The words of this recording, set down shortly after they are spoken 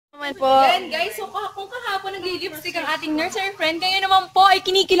Yan po. Then guys, so kung kahapon nag-lipstick ang ating nursery friend, ngayon naman po ay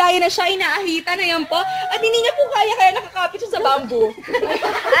kinikilaya na siya, inaahita na yan po. At hindi niya po kaya nakakapit siya sa bamboo.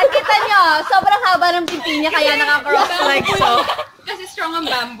 At kita nyo, sobrang haba ng pipi niya kaya nakakross like so. Kasi strong ang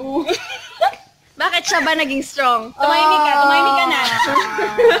bamboo. Bakit siya ba naging strong? Tumahimik ka na.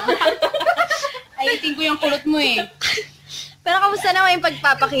 Ay, ko yung kulot mo eh. Pero kamusta naman yung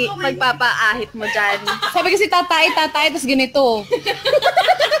pagpapaahit mo dyan? Sabi kasi tatay, tapos ganito.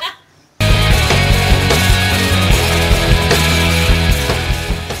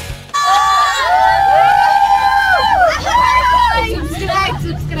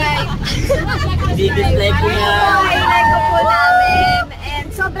 Subscribe. Di-dislike ko na. I-like ko po namin.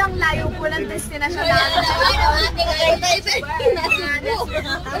 And sobrang layo po ng destination namin.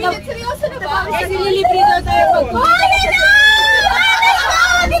 Seryoso na ba? Kasi nilibre daw tayo pag-punta.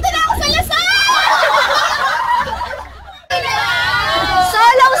 Dito na ako sa Lasal!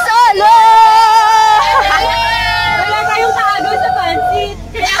 Solong-solo! Wala tayong kaagaw sa pansit.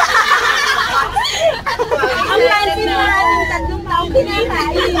 Ang pansit na ating tatlong taong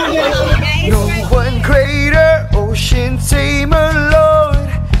pinakain. No one greater, ocean tamer, Lord.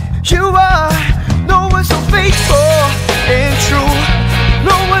 You are, no one so faithful and true.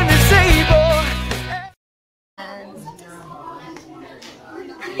 No one is able.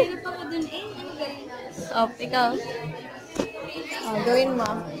 Oh, ikaw. Oh, gawin mo.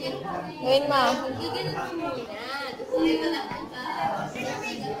 Gawin mo.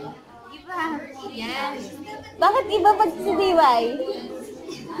 Iba. Yan. Bakit iba pag si DY?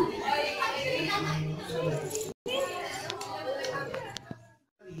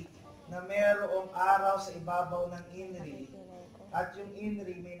 Na mayroong araw sa ibabaw ng Inri at yung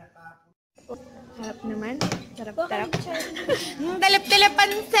Inri may nakapon. Harap naman. Tarap. Dalap-dalap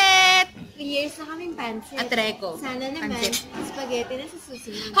pansit. 3 years na kaming pansit. At Reco. Sana naman, spaghetti na sa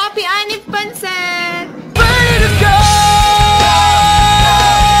susunod. Happy Anit pansit. Ready to go!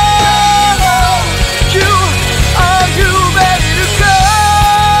 Are you ready to go?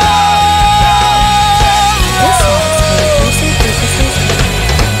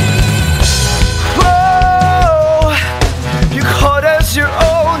 Whoa, you called us your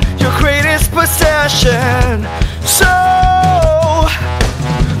own, your greatest possession. So,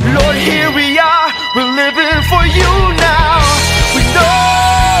 Lord, here we are, we're living for you now. We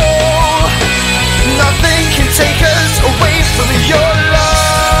know nothing can take us away from your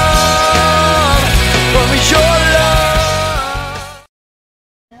love, from your love.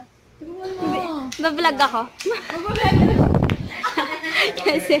 Bablog ako.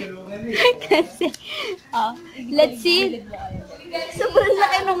 kasi, let's see. Sobrang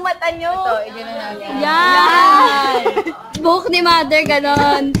laki ng mata nyo. Ito, igano namin. Yan! Buhok ni mother,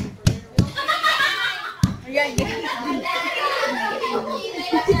 ganon. Ayan.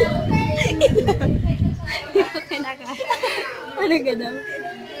 Ano ganon?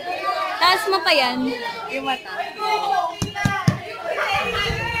 Taas mo pa yan. Yung mata.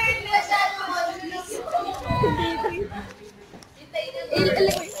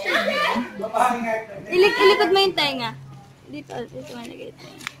 Ilikod mo yung tenga. Dito malagay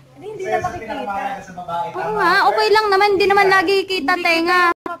tenga. Hindi na makikita. Sa babae. Oo nga, okay lang naman. Hindi naman lagi kita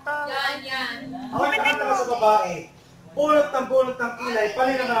tenga. Ako nakakita sa babae. Bunot ng kilay,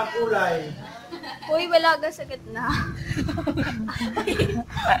 pali naman ang kulay. Uy, wala ka sa gitna.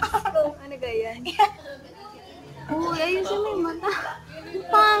 Ano ganyan? Uy, ayusin mo yung mata. Ang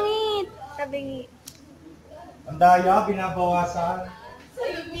pangit. Sabingi. Ang daya, binabawasan. So,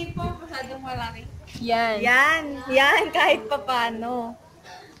 yung need po, masyadong malaki. Yan. Yan, kahit papano.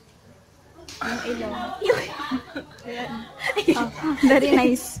 Yung ilong. Yan. Oh, very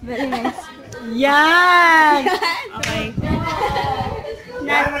nice. Yan! Okay.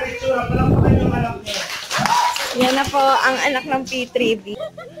 Yan ang itsura, palampakan yung anak niya. Yan na po ang anak ng P3B.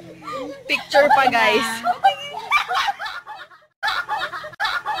 Picture pa, guys.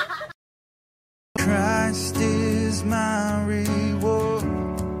 Christ is my reward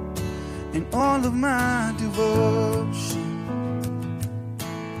and all of my devotion.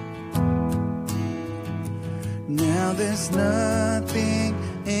 Now there's nothing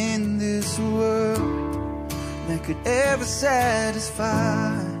in this world that could ever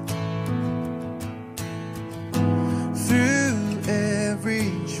satisfy. Through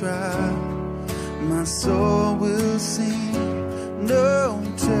every trial, my soul will sing, no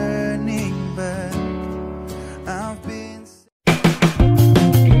turning back. I've been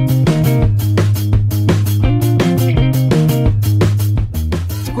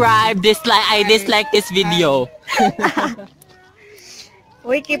Subscribe, I dislike this video.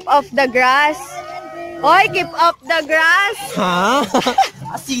 We keep off the grass. Oy, keep up the grass! Ha?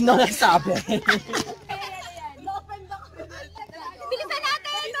 Sino nagsabi? Bilisan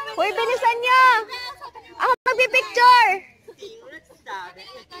natin! Uy, bilisan niyo! Ako magpipicture!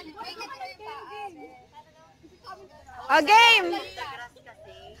 O, game!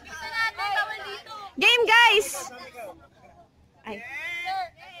 Game, guys! Ay.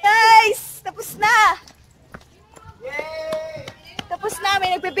 Guys! Tapos na! Tapos na,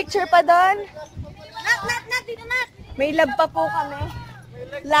 may nagpipicture pa doon. Nat, dito, Nat! May love pa po kami.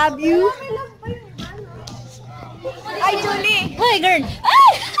 Love you. Ay, Julie! Hi, girl!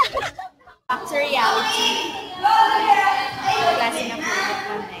 Ay! Back to reality. Klase na po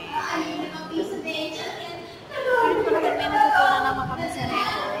kami. Pero naman may natutunan naman kami sa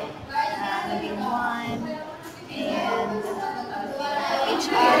Reco. Naging one. And each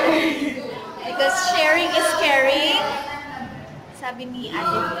other. Because sharing is caring. Sabi ni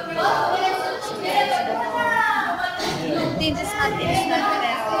Ate Reco. Hindi just not instant,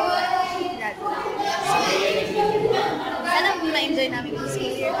 pero sana ma-enjoy namin yung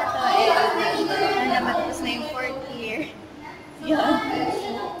school year na to. Na matapos na yung 4th year. Yun.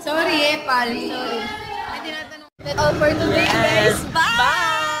 Sorry pal. Sorry. May tinatanong. That's all for today, guys. Bye!